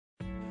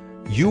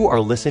You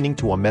are listening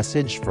to a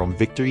message from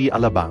Victory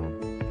Alabang.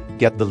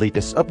 Get the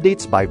latest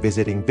updates by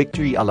visiting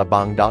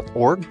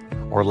victoryalabang.org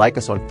or like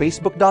us on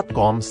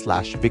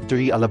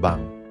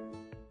facebook.com/victoryalabang.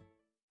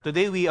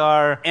 Today we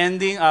are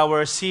ending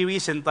our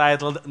series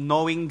entitled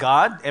Knowing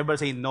God. Everybody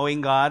say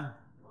Knowing God.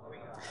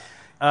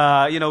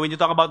 When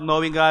you talk about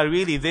knowing God,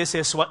 really, this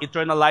is what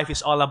eternal life is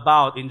all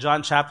about. In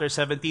John chapter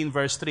 17,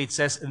 verse 3, it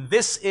says,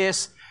 "This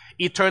is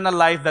eternal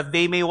life, that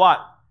they may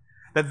what?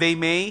 That they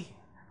may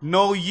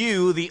know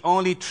you, the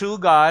only true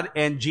God,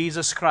 and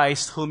Jesus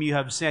Christ, whom you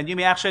have sent." You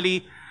may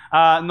actually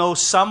know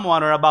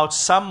someone or about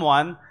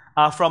someone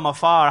from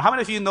afar. How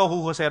many of you know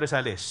who Jose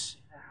Rizal is?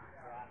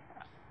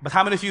 But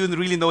how many of you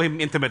really know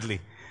him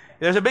intimately?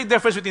 There's a big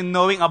difference between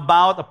knowing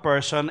about a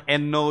person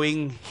and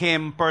knowing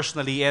him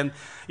personally. And,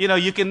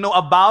 you can know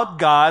about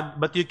God,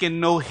 but you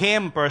can know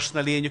him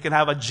personally, and you can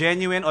have a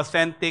genuine,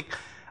 authentic,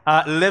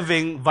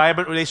 living,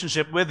 vibrant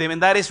relationship with him.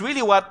 And that is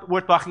really what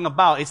we're talking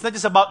about. It's not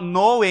just about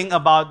knowing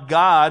about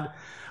God.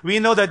 We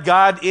know that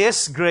God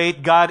is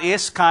great, God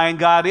is kind,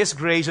 God is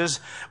gracious,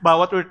 but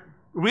what we're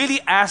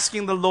really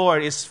asking the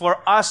Lord is for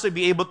us to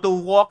be able to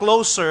walk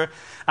closer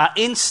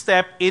in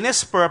step in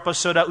His purpose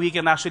so that we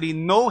can actually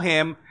know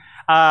Him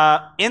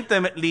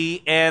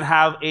intimately and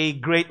have a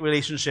great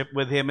relationship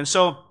with Him. And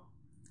so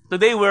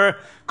today we're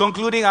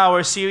concluding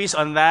our series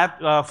on that.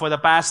 For the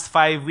past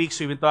 5 weeks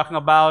we've been talking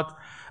about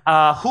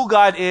who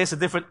God is, the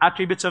different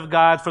attributes of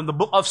God from the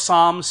book of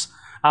Psalms.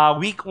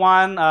 Week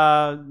 1,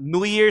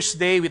 New Year's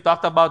Day, we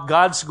talked about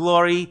God's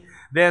glory.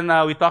 Then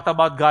we talked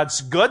about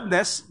God's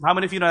goodness. How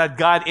many of you know that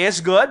God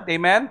is good?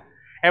 Amen?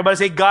 Everybody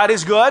say, God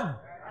is good.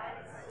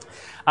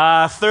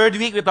 Third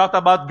week, we talked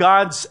about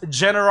God's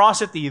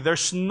generosity.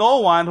 There's no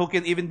one who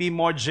can even be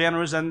more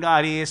generous than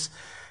God. He is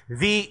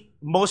the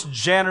most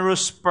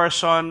generous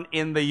person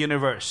in the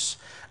universe.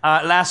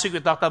 Last week,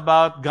 we talked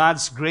about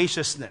God's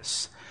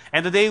graciousness.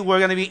 And today, we're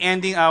going to be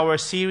ending our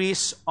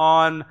series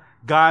on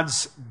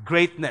God's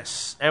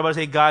greatness. Everybody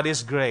say, God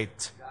is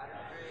great.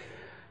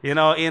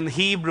 In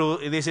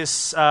Hebrew, this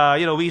is,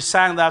 we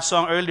sang that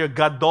song earlier,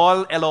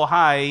 Gadol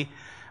Elohai.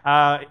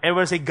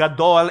 Everyone say,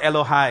 Gadol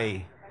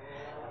Elohai.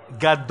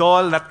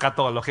 Gadol, not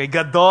Katol, okay?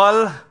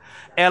 Gadol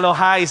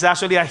Elohai is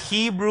actually a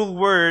Hebrew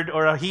word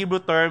or a Hebrew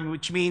term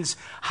which means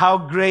how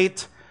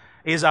great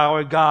is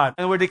our God.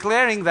 And we're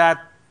declaring that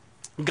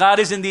God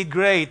is indeed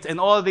great, and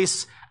all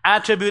this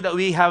attribute that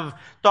we have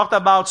talked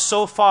about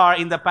so far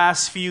in the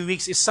past few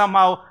weeks is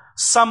somehow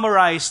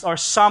summarized or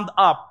summed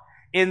up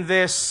in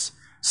this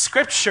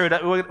scripture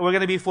that we're going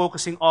to be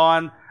focusing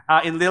on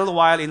in a little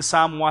while in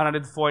Psalm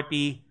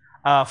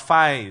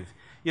 145.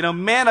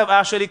 Men have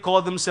actually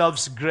called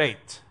themselves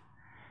great.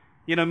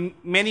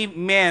 Many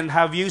men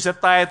have used the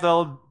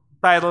title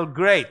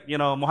great.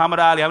 Muhammad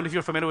Ali, how many of you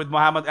are familiar with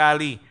Muhammad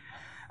Ali?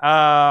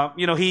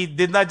 He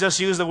did not just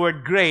use the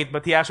word great,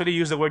 but he actually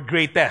used the word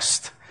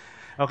greatest.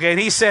 Okay, and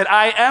he said,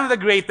 "I am the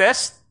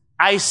greatest.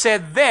 I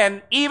said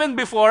then, even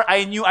before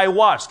I knew I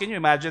was." Can you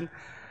imagine?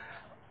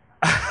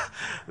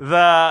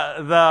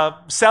 the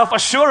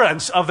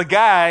self-assurance of the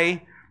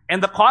guy and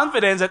the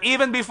confidence that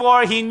even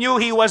before he knew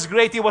he was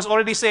great, he was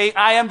already saying,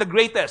 "I am the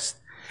greatest."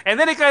 And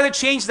then he kind of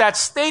changed that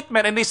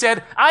statement and he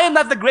said, "I am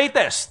not the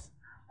greatest.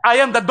 I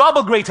am the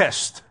double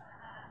greatest.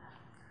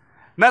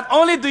 Not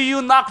only do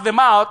you knock them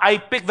out, I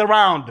pick the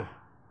round."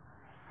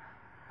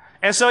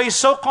 And so he's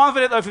so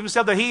confident of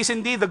himself that he is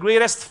indeed the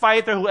greatest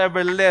fighter who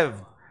ever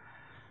lived.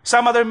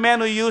 Some other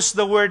men who use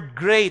the word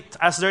great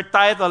as their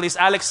title is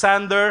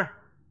Alexander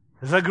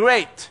the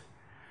Great.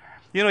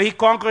 He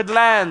conquered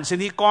lands,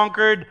 and he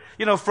conquered,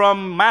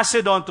 from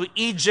Macedon to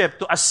Egypt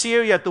to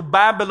Assyria to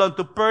Babylon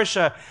to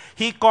Persia.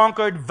 He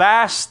conquered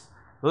vast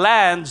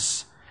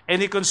lands, and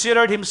he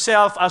considered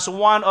himself as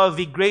one of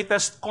the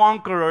greatest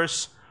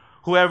conquerors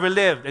who ever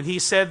lived. And he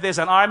said this,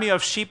 "An army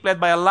of sheep led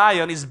by a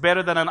lion is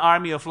better than an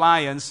army of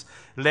lions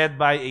led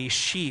by a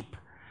sheep."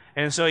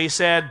 And so he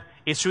said,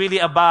 it's really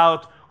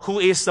about who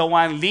is the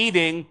one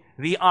leading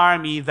the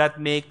army that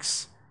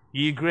makes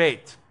you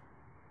great.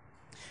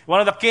 One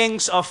of the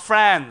kings of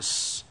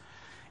France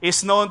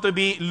is known to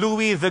be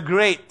Louis the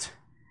Great.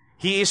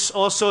 He is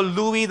also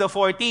Louis the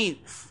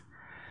 14th.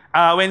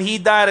 When he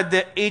died at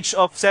the age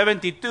of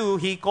 72,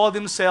 he called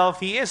himself,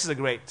 he is the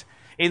Great.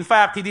 In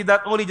fact, he did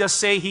not only just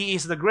say he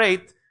is the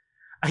Great,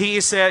 he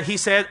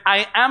said,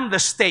 "I am the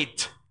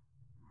state.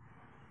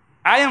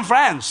 I am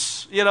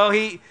France."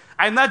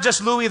 I'm not just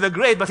Louis the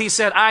Great, but he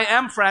said, "I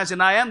am France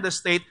and I am the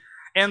state."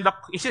 And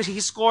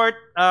his court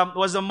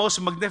was the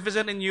most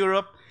magnificent in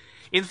Europe.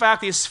 In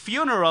fact, his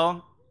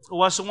funeral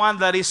was one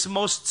that is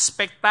most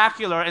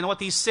spectacular. And what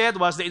he said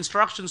was, the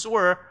instructions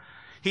were,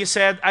 he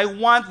said, "I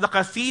want the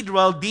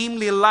cathedral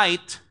dimly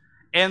light,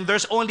 and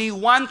there's only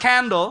one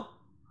candle,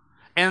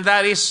 and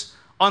that is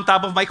on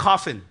top of my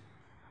coffin.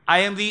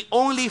 I am the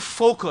only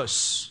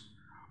focus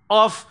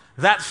of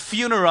that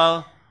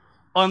funeral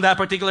on that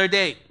particular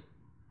day."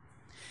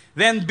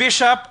 Then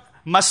Bishop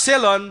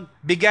Massillon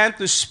began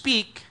to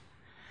speak,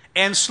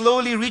 and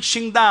slowly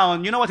reaching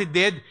down, you know what he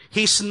did?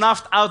 He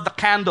snuffed out the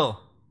candle,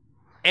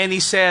 and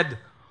he said,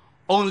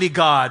 "Only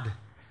God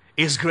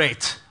is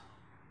great.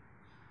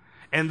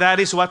 And that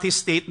is what his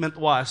statement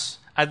was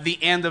at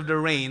the end of the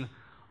reign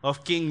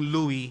of King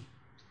Louis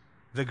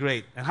the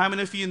Great. And how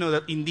many of you know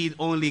that indeed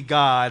only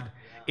God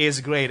is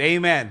great?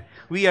 Amen.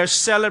 We are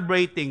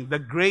celebrating the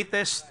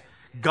greatest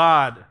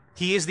God.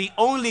 He is the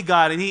only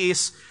God, and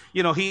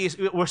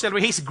we're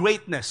celebrating His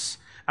greatness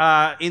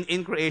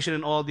in creation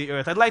and all the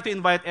earth. I'd like to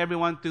invite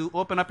everyone to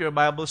open up your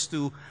Bibles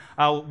to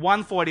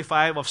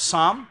 145 of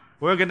Psalm.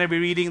 We're going to be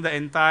reading the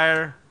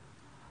entire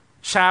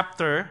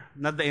chapter,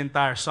 not the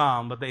entire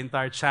Psalm, but the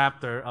entire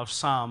chapter of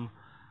Psalm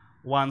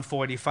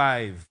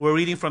 145. We're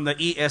reading from the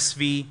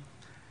ESV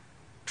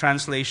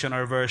translation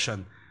or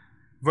version.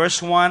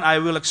 Verse 1, I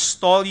will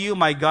extol you,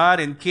 my God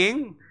and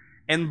King,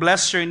 and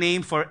bless your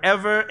name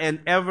forever and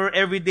ever.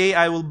 Every day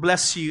I will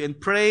bless you and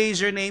praise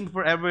your name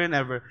forever and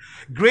ever.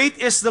 Great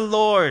is the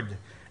Lord,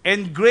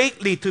 and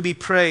greatly to be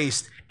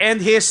praised,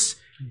 and His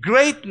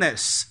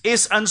greatness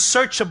is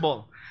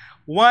unsearchable.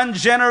 One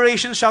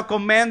generation shall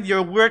commend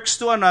your works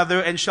to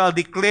another, and shall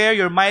declare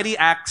your mighty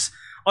acts.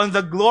 On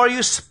the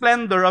glorious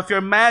splendor of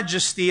your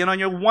majesty and on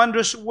your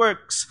wondrous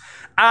works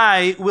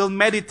I will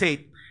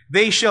meditate.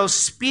 They shall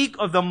speak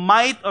of the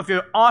might of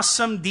your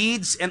awesome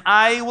deeds, and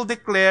I will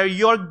declare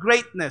your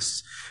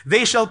greatness.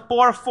 They shall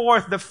pour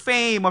forth the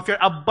fame of your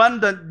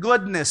abundant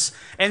goodness,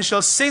 and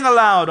shall sing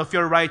aloud of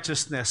your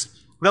righteousness.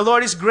 The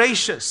Lord is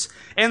gracious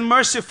and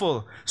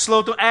merciful,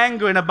 slow to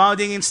anger and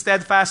abounding in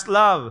steadfast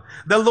love.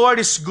 The Lord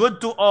is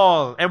good to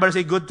all. Everybody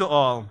say good to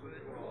all.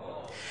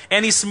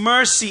 And His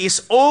mercy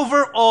is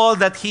over all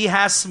that He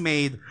has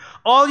made.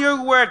 All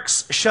your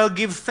works shall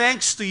give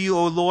thanks to you,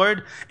 O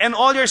Lord, and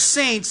all your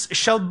saints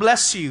shall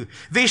bless you.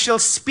 They shall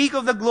speak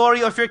of the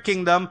glory of your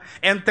kingdom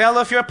and tell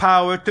of your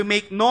power, to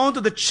make known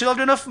to the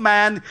children of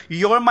man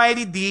your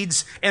mighty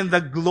deeds and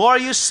the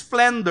glorious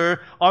splendor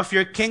of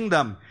your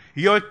kingdom.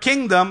 Your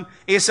kingdom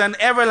is an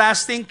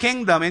everlasting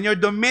kingdom, and your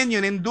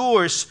dominion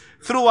endures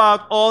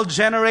throughout all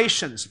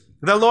generations.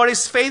 The Lord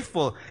is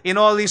faithful in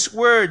all His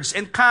words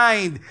and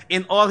kind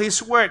in all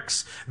His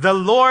works. The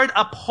Lord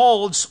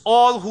upholds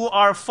all who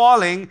are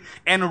falling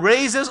and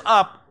raises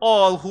up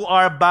all who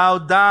are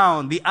bowed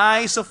down. The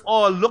eyes of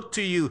all look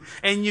to you,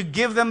 and you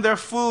give them their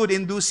food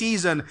in due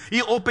season.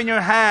 You open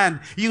your hand.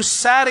 You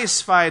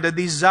satisfy the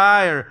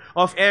desire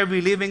of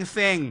every living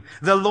thing.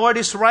 The Lord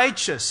is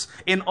righteous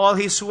in all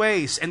His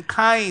ways and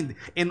kind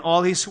in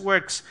all His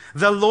works.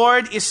 The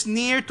Lord is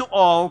near to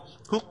all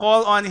who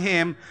call on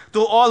Him,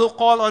 to all who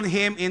call on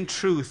Him in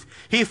truth.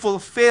 He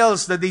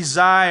fulfills the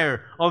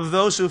desire of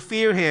those who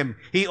fear Him.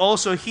 He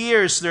also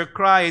hears their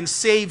cry and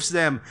saves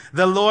them.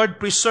 The Lord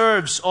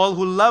preserves all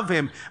who love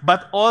Him,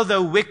 but all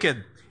the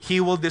wicked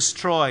He will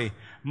destroy.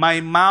 My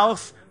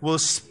mouth will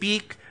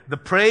speak the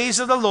praise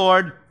of the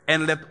Lord,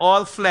 and let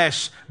all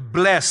flesh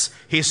bless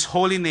His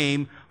holy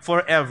name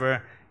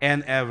forever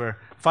and ever.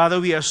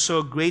 Father, we are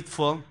so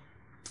grateful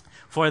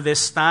for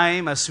this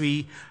time as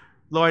we,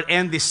 Lord,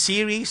 end this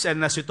series,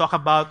 and as we talk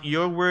about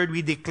your word,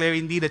 we declare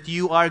indeed that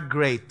you are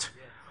great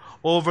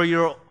over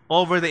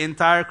the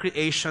entire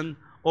creation,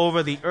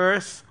 over the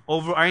earth,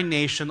 over our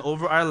nation,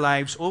 over our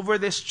lives, over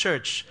this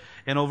church,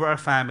 and over our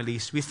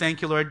families. We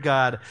thank you, Lord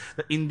God,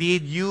 that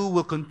indeed you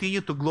will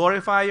continue to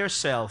glorify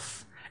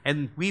yourself,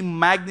 and we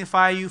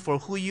magnify you for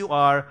who you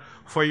are,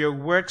 for your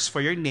works,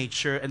 for your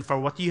nature, and for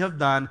what you have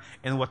done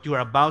and what you are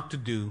about to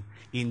do.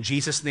 In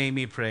Jesus' name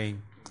we pray.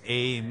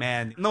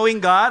 Amen. Knowing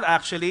God,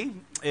 actually,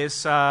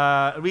 is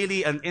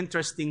really an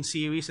interesting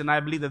series, and I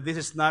believe that this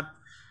is not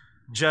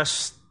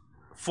just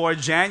for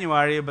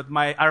January, but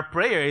our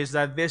prayer is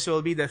that this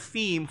will be the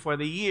theme for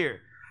the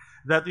year,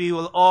 that we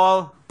will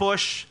all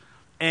push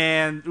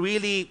and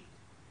really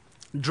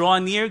draw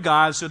near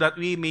God so that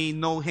we may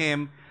know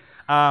Him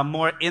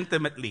more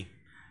intimately.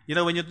 You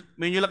know,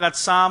 when you look at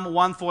Psalm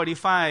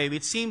 145,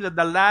 it seems that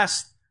the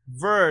last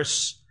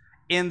verse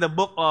in the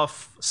book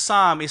of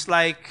Psalm is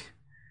like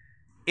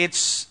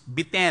it's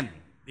bitten.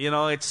 You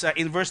know, it's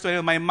in verse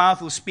 20, my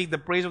mouth will speak the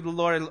praise of the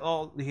Lord, and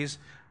all His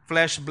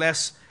flesh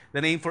bless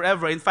the name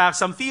forever. In fact,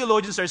 some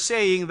theologians are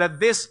saying that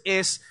this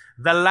is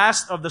the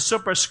last of the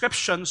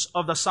superscriptions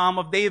of the Psalm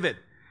of David.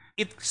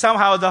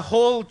 Somehow the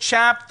whole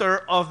chapter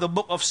of the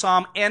book of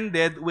Psalm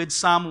ended with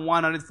Psalm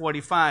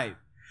 145.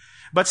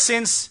 But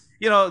since,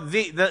 you know,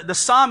 the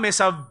psalmists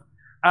have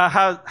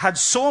had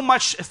so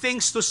much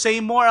things to say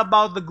more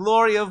about the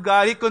glory of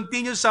God, he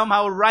continues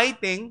somehow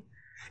writing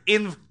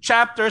in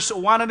chapters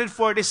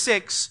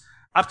 146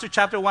 up to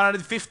chapter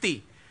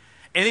 150.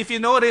 And if you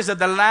notice that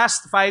the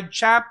last 5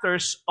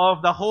 chapters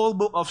of the whole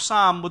book of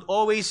Psalm would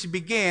always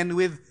begin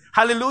with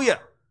hallelujah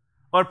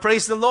or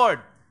praise the Lord.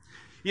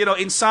 You know,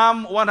 in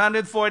Psalm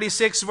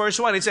 146 verse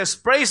 1, it says,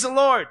 praise the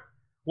Lord.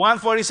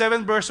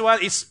 147 verse 1,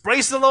 it's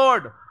praise the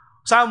Lord.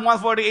 Psalm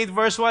 148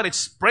 verse 1,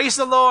 it's praise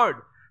the Lord.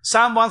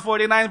 Psalm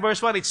 149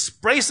 verse 1, it's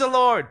praise the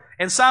Lord.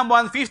 And Psalm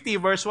 150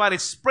 verse 1,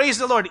 it's praise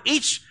the Lord.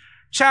 Each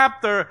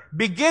chapter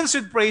begins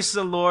with praise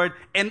the Lord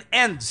and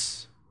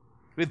ends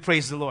with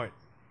praise the Lord.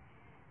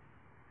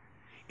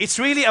 It's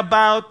really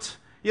about,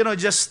 you know,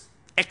 just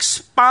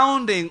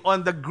expounding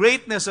on the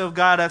greatness of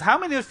God. That how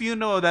many of you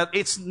know that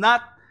it's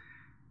not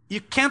you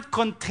can't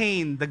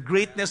contain the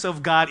greatness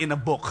of God in a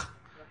book.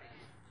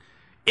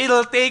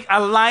 It'll take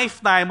a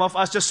lifetime of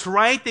us just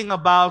writing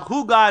about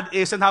who God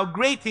is and how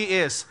great He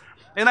is.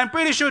 And I'm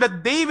pretty sure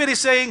that David is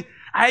saying,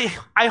 I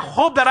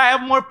hope that I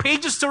have more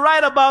pages to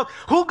write about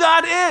who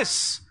God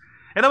is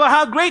and about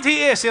how great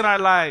He is in our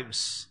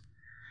lives.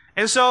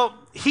 And so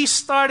he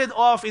started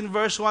off in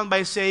verse 1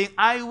 by saying,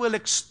 I will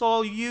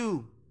extol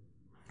you,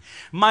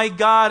 my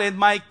God and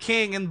my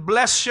King, and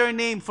bless your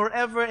name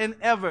forever and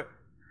ever.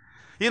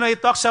 He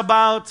talks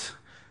about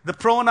the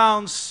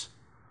pronouns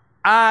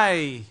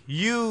I,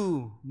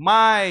 you,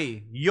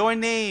 my, your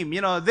name.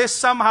 This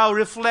somehow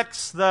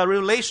reflects the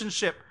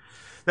relationship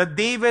that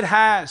David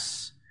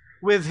has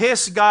with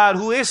his God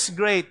who is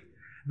great,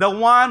 the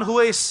one who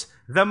is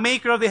the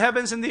maker of the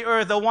heavens and the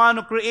earth, the one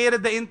who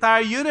created the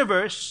entire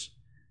universe,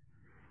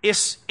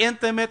 is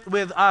intimate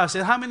with us.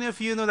 And how many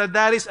of you know that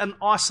that is an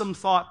awesome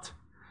thought?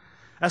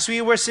 As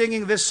we were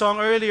singing this song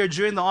earlier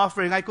during the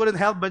offering, I couldn't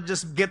help but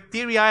just get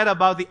teary-eyed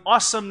about the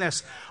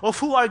awesomeness of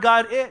who our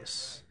God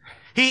is.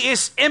 He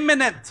is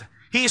immanent.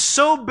 He is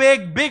so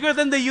big, bigger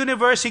than the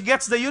universe. He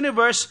gets the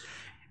universe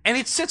and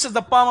it sits at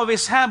the palm of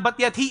His hand, but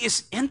yet He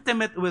is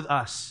intimate with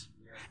us.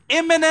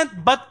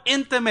 Immanent but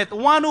intimate.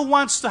 One who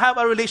wants to have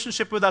a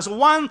relationship with us.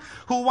 One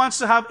who wants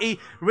to have a,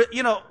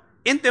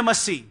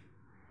 intimacy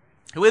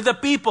with the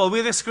people,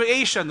 with His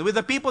creation, with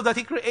the people that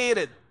He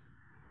created.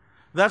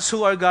 That's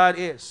who our God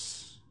is.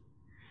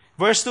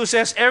 Verse 2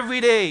 says, every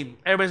day,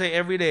 everybody say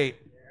every day.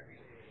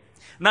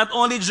 Not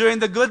only during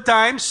the good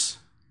times,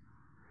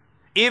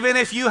 even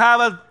if you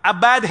have a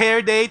bad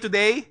hair day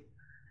today,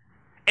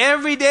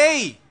 every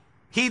day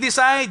He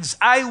decides,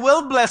 I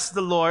will bless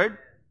the Lord.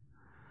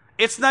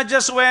 It's not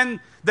just when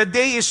the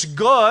day is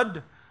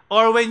good,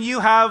 or when you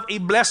have a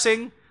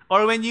blessing,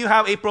 or when you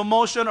have a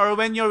promotion, or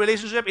when your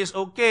relationship is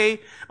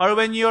okay, or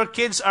when your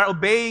kids are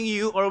obeying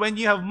you, or when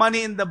you have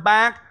money in the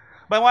bank.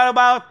 But what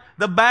about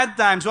the bad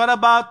times? What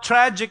about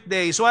tragic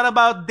days? What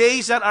about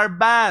days that are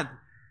bad?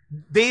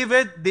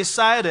 David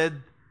decided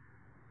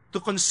to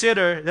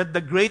consider that the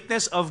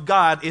greatness of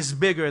God is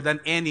bigger than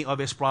any of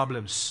his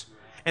problems.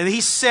 And he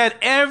said,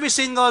 every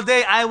single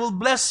day I will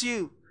bless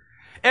you.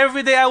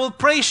 Every day I will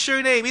praise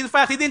your name. In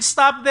fact, he didn't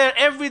stop there.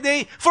 Every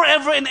day,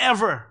 forever and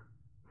ever.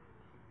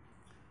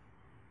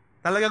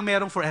 Talagang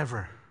merong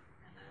forever.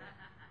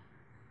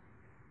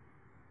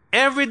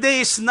 Every day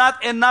is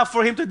not enough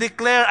for him to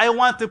declare, I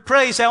want to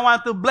praise, I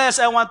want to bless,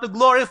 I want to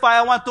glorify,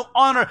 I want to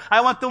honor, I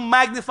want to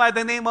magnify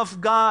the name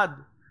of God.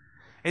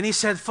 And he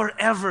said,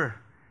 forever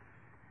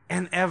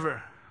and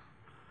ever.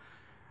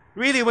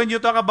 Really, when you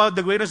talk about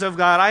the greatness of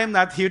God, I am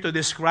not here to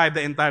describe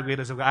the entire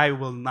greatness of God. I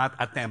will not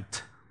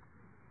attempt.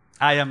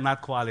 I am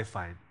not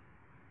qualified.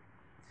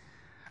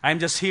 I'm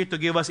just here to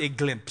give us a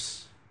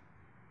glimpse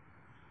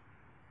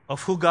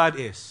of who God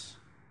is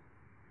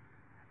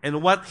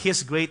and what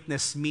His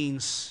greatness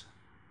means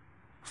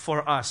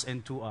for us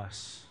and to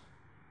us.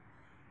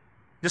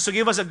 Just to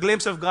give us a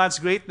glimpse of God's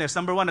greatness.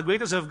 Number one, the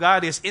greatness of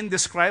God is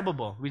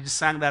indescribable. We just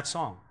sang that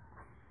song.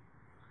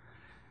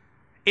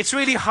 It's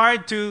really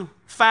hard to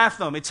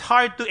fathom. It's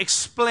hard to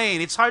explain.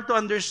 It's hard to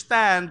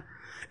understand.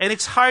 And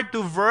it's hard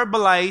to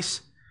verbalize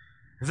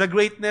the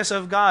greatness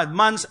of God.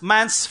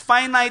 Man's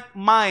finite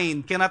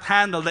mind cannot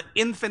handle the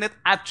infinite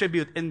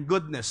attribute and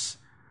goodness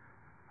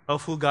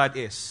of who God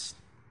is.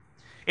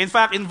 In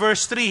fact, in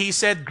verse 3, he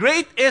said,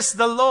 great is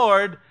the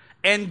Lord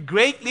and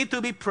greatly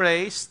to be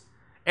praised.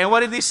 And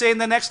what did he say in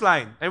the next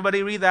line?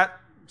 Everybody read that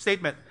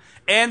statement.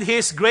 And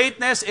His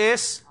greatness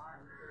is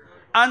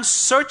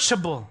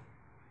unsearchable.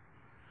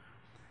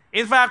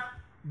 In fact,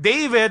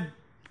 David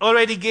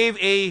already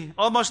gave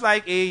almost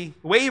like a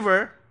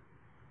waiver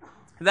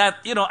that,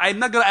 I'm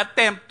not going to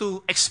attempt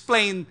to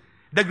explain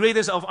the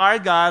greatness of our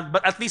God,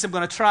 but at least I'm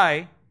going to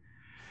try.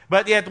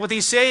 But yet, what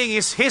he's saying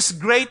is His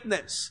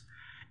greatness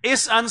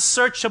is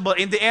unsearchable.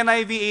 In the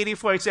NIV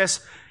 84, it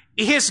says,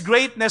 His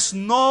greatness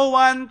no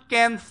one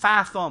can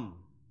fathom.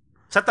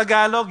 Sa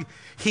Tagalog,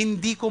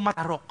 hindi ko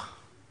matarok.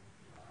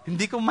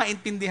 Hindi ko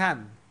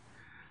maintindihan.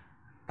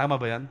 Tama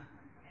ba yan?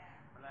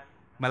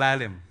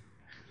 Malalim.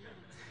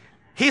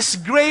 His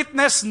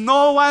greatness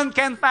no one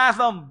can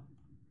fathom.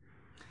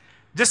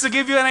 Just to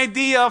give you an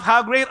idea of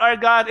how great our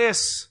God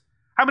is.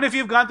 How many of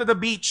you have gone to the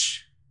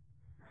beach?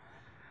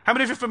 How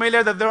many of you are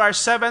familiar that there are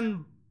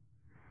seven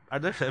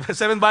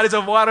bodies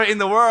of water in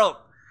the world?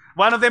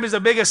 One of them is the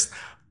biggest,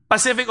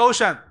 Pacific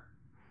Ocean.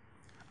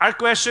 Our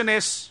question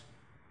is,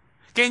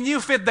 can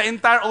you fit the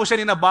entire ocean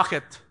in a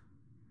bucket?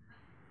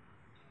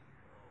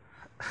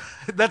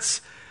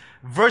 That's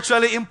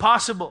virtually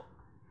impossible.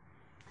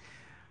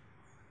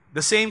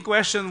 The same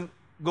question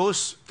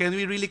goes, can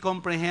we really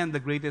comprehend the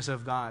greatness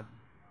of God?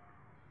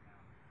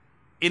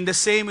 In the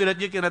same way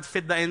that you cannot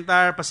fit the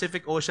entire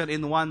Pacific Ocean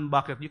in one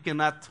bucket, you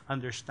cannot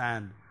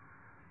understand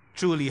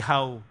truly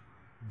how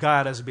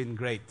God has been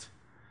great.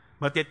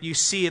 But yet you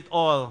see it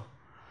all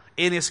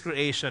in His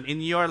creation,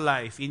 in your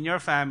life, in your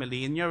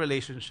family, in your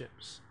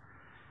relationships,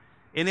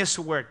 in His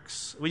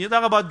works. When you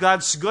talk about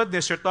God's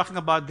goodness, you're talking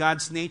about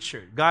God's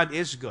nature. God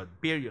is good,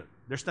 period.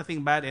 There's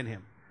nothing bad in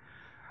Him.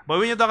 But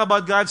when you talk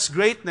about God's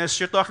greatness,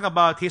 you're talking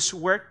about His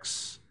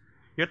works.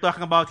 You're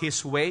talking about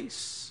His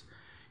ways.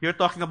 You're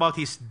talking about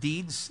His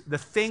deeds, the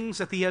things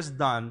that He has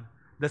done,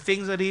 the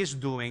things that He is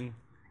doing,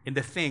 and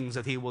the things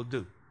that He will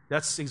do.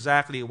 That's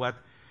exactly what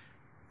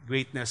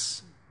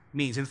greatness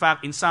means. In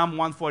fact, in Psalm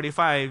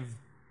 145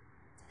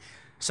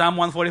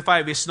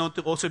 is known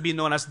to also be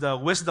known as the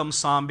wisdom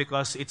psalm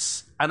because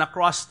it's an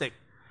acrostic.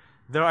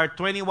 There are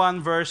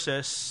 21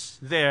 verses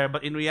there,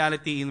 but in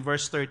reality, in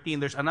verse 13,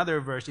 there's another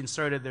verse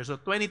inserted there. So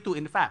 22,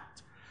 in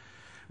fact,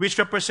 which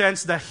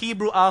represents the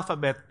Hebrew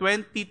alphabet.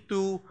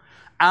 22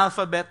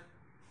 alphabet.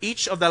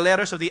 Each of the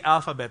letters of the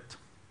alphabet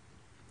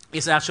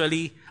is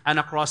actually an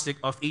acrostic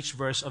of each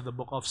verse of the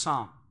book of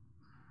Psalm.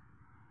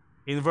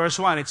 In verse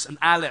 1, it's an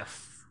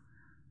aleph.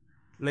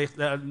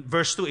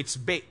 Verse 2, it's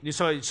bet.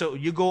 So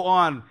you go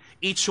on.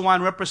 Each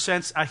one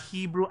represents a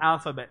Hebrew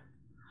alphabet.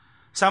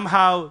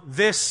 Somehow,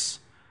 this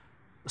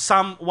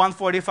Psalm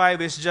 145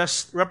 is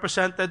just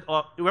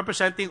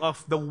representing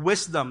of the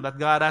wisdom that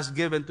God has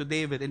given to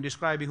David in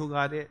describing who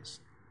God is.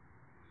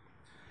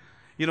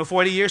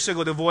 40 years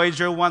ago, the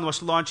Voyager 1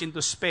 was launched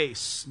into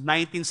space,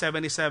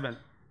 1977.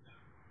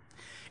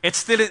 It's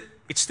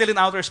still in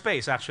outer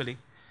space, actually.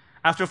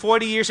 After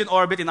 40 years in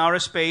orbit in outer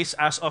space,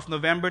 as of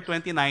November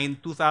 29,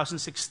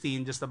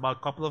 2016, just about a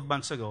couple of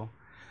months ago,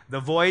 the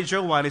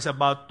Voyager 1 is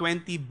about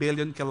 20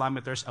 billion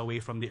kilometers away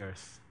from the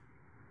Earth.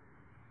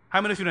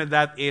 How many of you know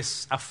that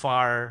is a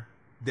far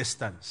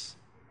distance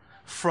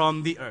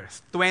from the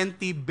Earth?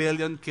 20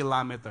 billion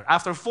kilometers.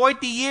 After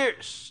 40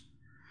 years,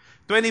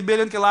 20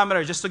 billion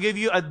kilometers, just to give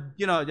you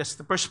just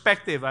a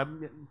perspective. How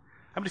many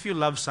of you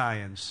love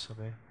science?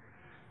 Okay.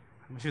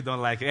 How many of you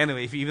don't like it?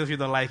 Anyway, even if you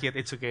don't like it,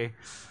 it's okay.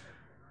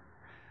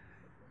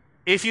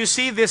 If you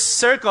see this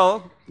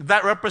circle,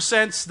 that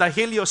represents the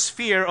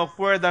heliosphere of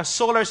where the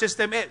solar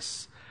system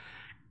is.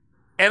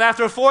 And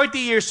after 40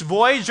 years,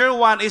 Voyager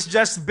 1 is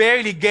just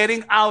barely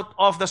getting out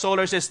of the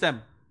solar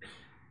system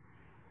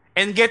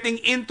and getting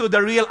into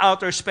the real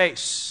outer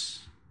space.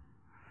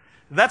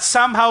 That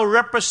somehow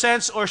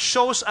represents or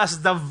shows us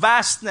the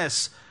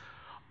vastness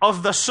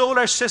of the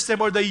solar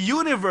system or the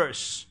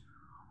universe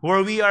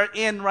where we are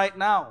in right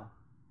now.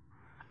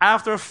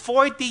 After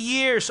 40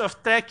 years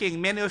of trekking,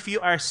 many of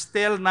you are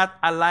still not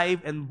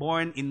alive and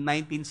born in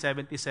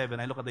 1977.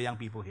 I look at the young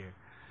people here.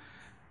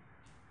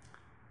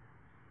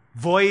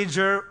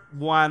 Voyager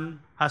 1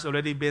 has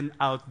already been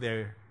out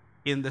there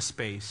in the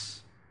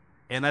space.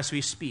 And as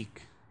we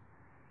speak,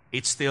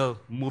 it's still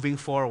moving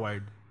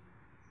forward.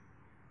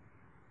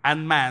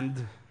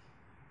 Unmanned,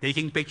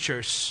 taking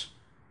pictures.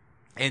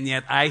 And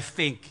yet I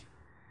think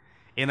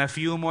in a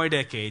few more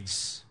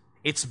decades,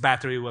 its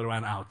battery will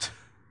run out.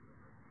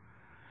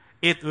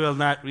 It will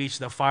not reach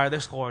the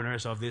farthest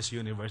corners of this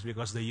universe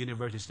because the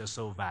universe is just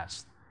so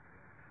vast.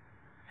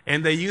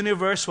 And the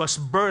universe was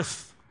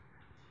birthed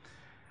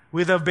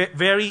with the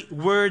very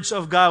words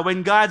of God.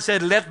 When God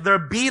said, "Let there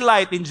be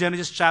light," in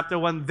Genesis chapter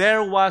 1,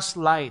 there was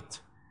light.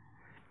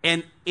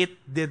 And it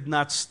did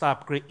not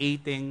stop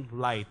creating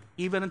light.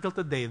 Even until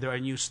today, there are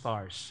new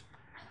stars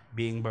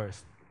being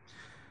birthed.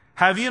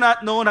 Have you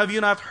not known, have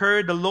you not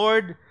heard, the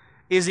Lord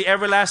is the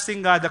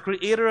everlasting God, the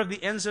creator of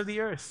the ends of the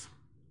earth.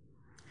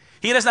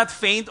 He does not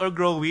faint or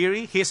grow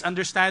weary. His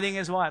understanding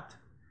is what?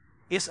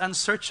 Is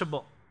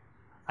unsearchable.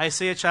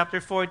 Isaiah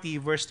chapter 40,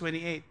 verse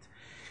 28.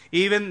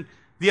 Even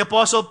the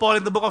Apostle Paul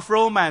in the book of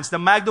Romans, the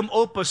magnum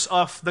opus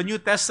of the New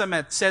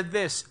Testament, said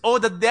this, "Oh,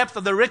 the depth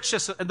of the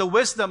riches and the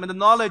wisdom and the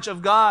knowledge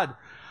of God.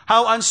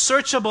 How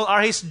unsearchable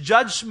are His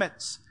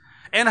judgments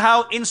and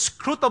how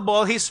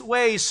inscrutable His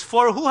ways.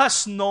 For who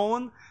has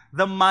known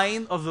the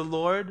mind of the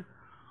Lord,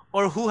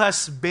 or who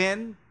has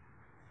been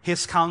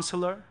His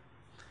counselor?"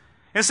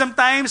 And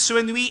sometimes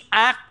when we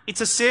act,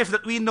 it's as if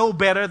that we know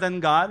better than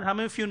God. How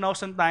many of you know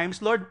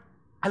sometimes, "Lord,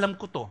 alam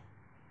ko to.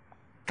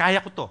 Kaya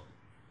ko to.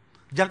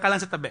 Diyan ka lang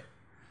sa tabi."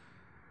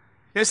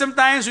 And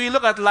sometimes we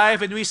look at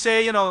life and we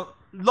say,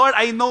 "Lord,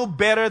 I know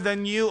better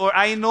than you," or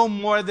 "I know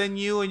more than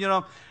you." And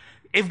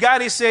if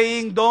God is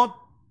saying, "Don't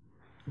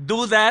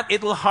do that,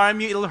 it will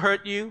harm you, it will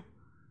hurt you.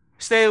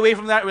 Stay away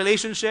from that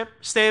relationship.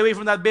 Stay away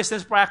from that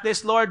business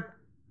practice." Lord,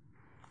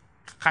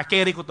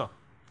 kakeri ko to.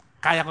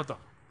 Kaya ko to.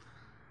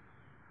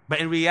 But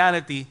in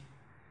reality,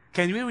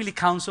 can we really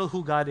counsel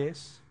who God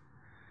is?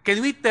 Can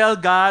we tell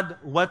God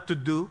what to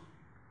do?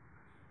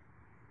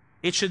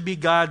 It should be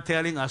God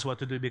telling us what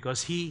to do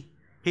because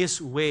His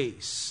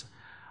ways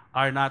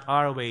are not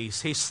our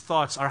ways. His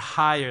thoughts are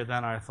higher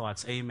than our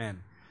thoughts.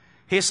 Amen.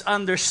 His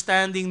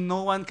understanding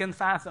no one can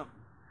fathom.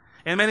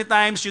 And many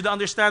times you don't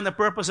understand the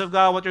purpose of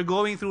God, what you're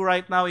going through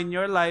right now in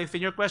your life,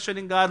 and you're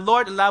questioning God,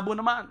 "Lord, labo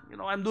naman.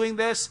 I'm doing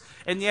this,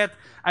 and yet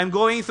I'm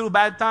going through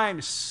bad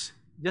times."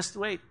 Just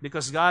wait,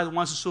 because God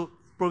wants to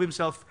prove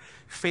Himself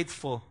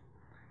faithful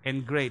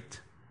and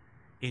great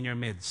in your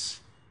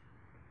midst.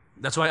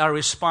 That's why our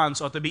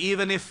response ought to be,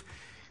 even if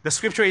the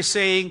Scripture is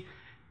saying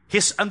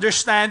His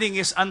understanding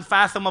is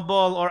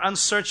unfathomable or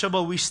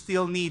unsearchable, we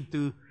still need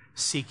to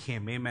seek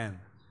Him.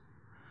 Amen.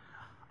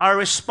 Our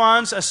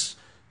response as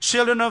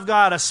children of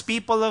God, as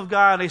people of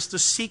God, is to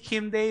seek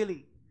Him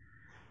daily.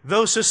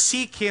 Those who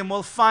seek Him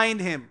will find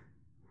Him,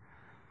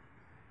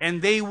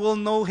 and they will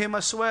know Him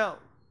as well.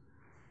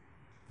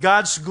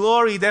 God's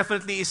glory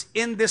definitely is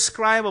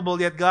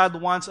indescribable, yet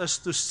God wants us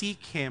to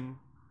seek Him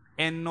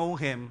and know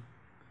Him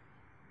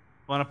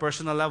on a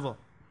personal level.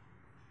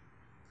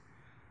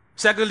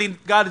 Secondly,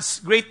 God's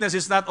greatness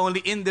is not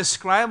only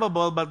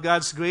indescribable, but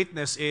God's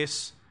greatness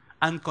is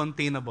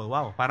uncontainable.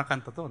 Wow, parang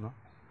kanta to, no?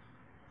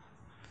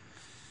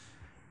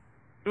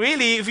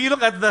 Really, if you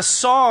look at the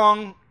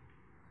song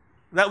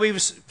that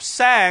we've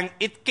sang,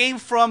 it came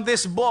from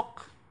this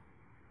book.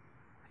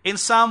 In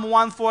Psalm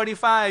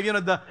 145,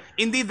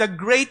 indeed the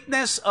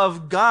greatness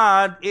of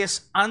God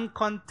is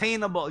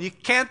uncontainable. You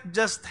can't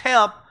just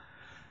help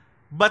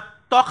but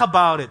talk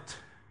about it.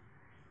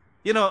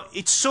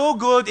 It's so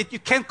good, you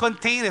can't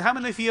contain it. How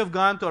many of you have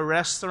gone to a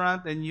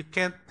restaurant and you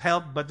can't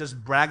help but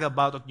just brag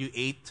about what you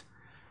ate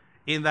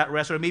in that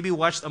restaurant? Maybe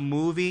watched a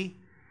movie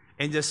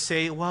and just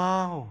say,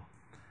 wow,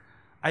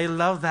 I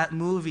love that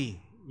movie.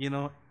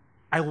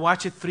 I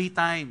watch it 3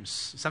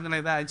 times, something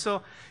like that. And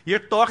so you're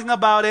talking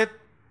about it.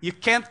 You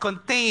can't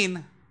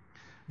contain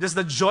just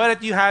the joy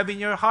that you have in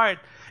your heart.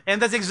 And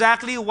that's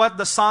exactly what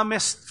the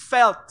psalmist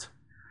felt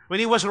when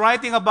he was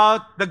writing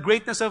about the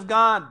greatness of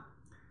God.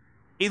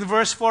 In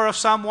verse 4 of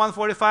Psalm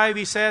 145,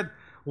 he said,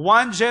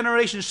 "One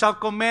generation shall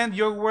commend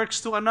your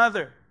works to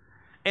another,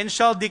 and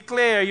shall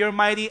declare your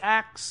mighty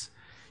acts."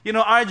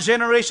 Our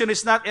generation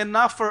is not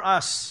enough for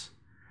us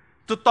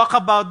to talk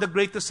about the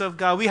greatness of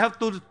God. We have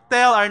to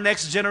tell our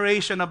next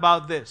generation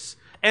about this,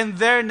 and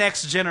their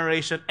next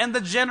generation, and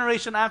the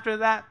generation after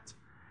that.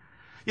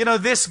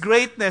 This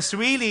greatness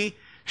really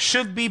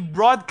should be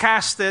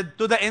broadcasted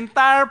to the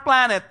entire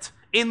planet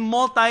in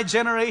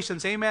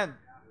multi-generations. Amen.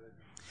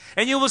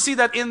 And you will see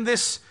that in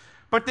this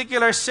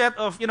particular set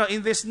of,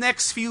 in this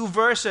next few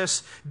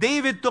verses,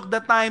 David took the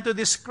time to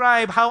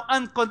describe how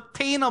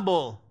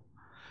uncontainable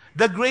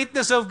the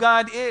greatness of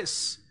God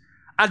is.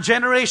 A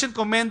generation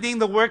commending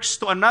the works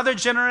to another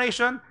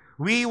generation.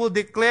 We will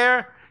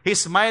declare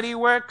His mighty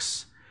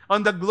works.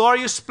 On the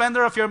glorious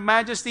splendor of your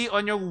majesty,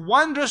 on your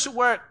wondrous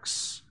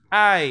works,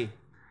 I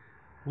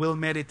will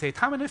meditate.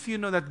 How many of you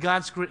know that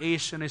God's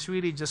creation is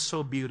really just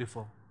so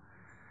beautiful?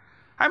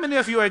 How many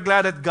of you are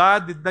glad that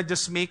God did not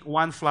just make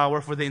one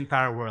flower for the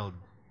entire world?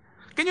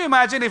 Can you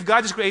imagine if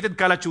God just created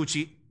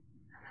Calachuchi?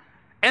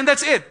 And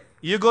that's it.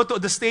 You go to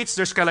the States,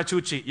 there's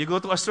Calachuchi. You go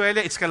to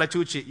Australia, it's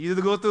Calachuchi. You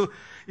go to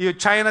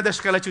China, there's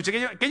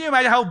Calachuchi. Can you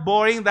imagine how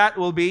boring that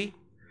will be?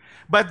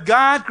 But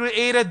God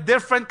created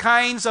different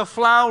kinds of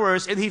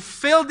flowers, and He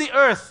filled the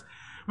earth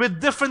with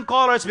different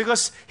colors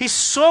because He's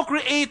so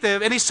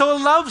creative and He so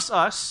loves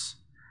us.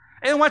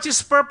 And what's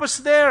His purpose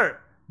there?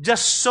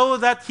 Just so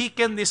that He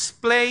can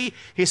display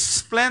His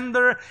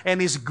splendor and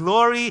His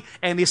glory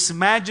and His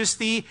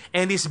majesty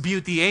and His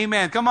beauty.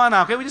 Amen. Come on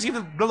now. Can we just give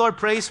the Lord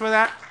praise for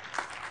that?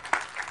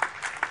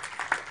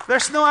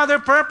 There's no other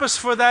purpose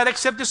for that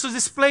except just to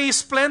display His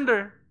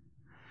splendor.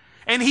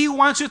 And He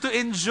wants you to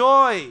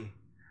enjoy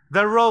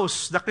the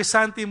rose, the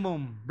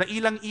chrysanthemum, the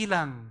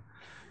ilang-ilang,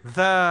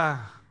 the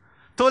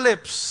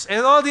tulips,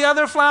 and all the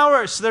other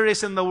flowers there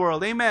is in the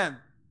world. Amen.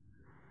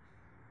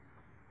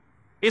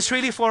 It's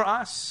really for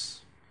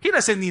us. He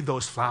doesn't need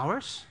those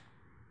flowers.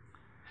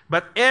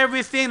 But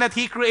everything that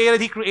He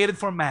created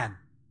for man.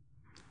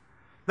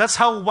 That's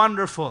how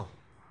wonderful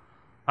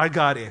our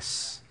God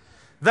is.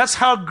 That's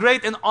how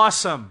great and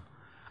awesome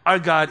our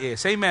God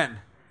is. Amen.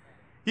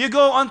 You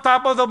go on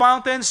top of the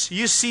mountains,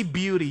 you see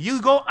beauty.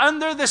 You go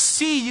under the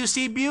sea, you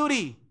see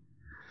beauty.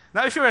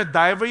 Now, if you're a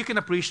diver, you can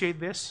appreciate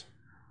this.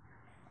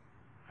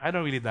 I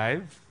don't really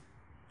dive.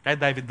 I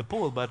dive in the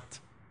pool, but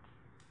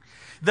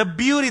the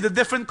beauty, the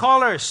different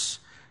colors,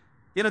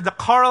 the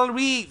coral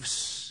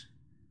reefs.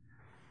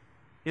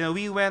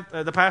 We went,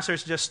 the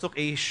pastors just took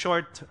a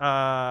short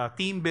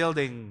team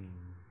building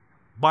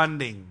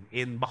bonding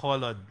in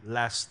Bacolod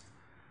last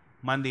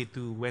Monday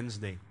to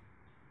Wednesday.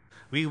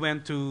 We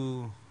went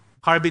to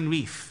Harbin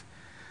Reef,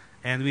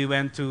 and we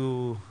went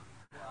to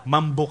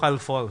Mambucal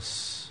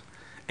Falls,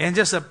 and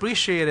just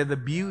appreciated the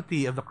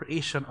beauty of the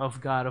creation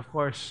of God. Of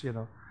course,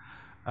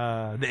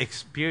 the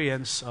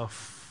experience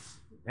of,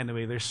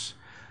 anyway, there's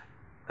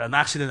an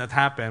accident that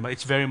happened, but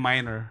it's very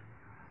minor.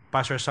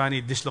 Pastor Sonny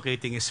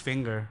dislocating his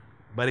finger,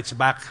 but it's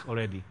back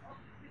already.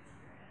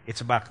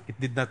 It's back. It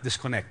did not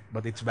disconnect,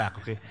 but it's back,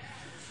 okay?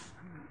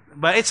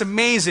 But it's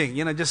amazing,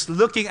 just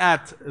looking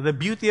at the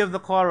beauty of the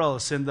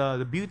corals and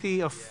the beauty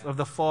of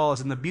the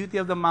falls and the beauty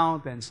of the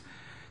mountains.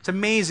 It's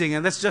amazing,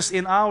 and that's just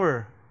in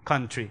our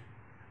country.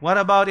 What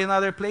about in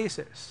other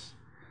places?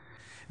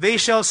 They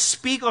shall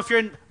speak of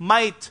your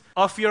might,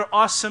 of your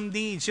awesome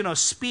deeds.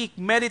 Speak,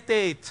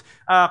 meditate,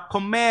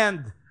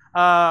 command,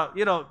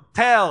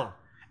 tell,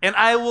 and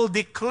I will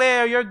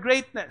declare your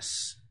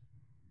greatness.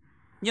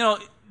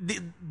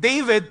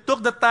 David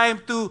took the time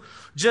to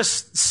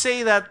just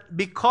say that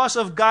because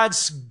of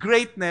God's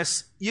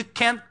greatness, you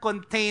can't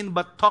contain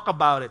but talk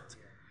about it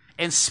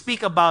and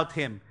speak about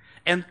Him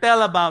and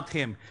tell about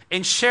Him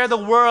and share the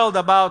world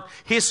about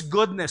His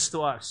goodness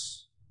to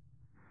us.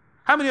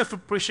 How many of you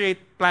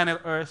appreciate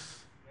planet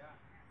Earth?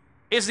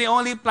 It's the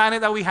only planet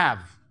that we have.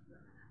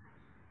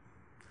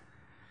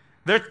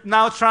 They're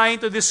now trying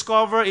to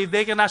discover if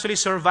they can actually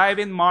survive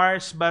in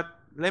Mars, but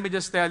let me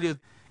just tell you,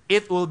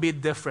 it will be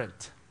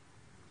different.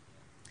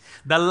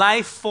 The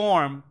life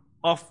form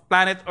of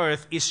planet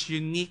Earth is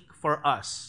unique for us.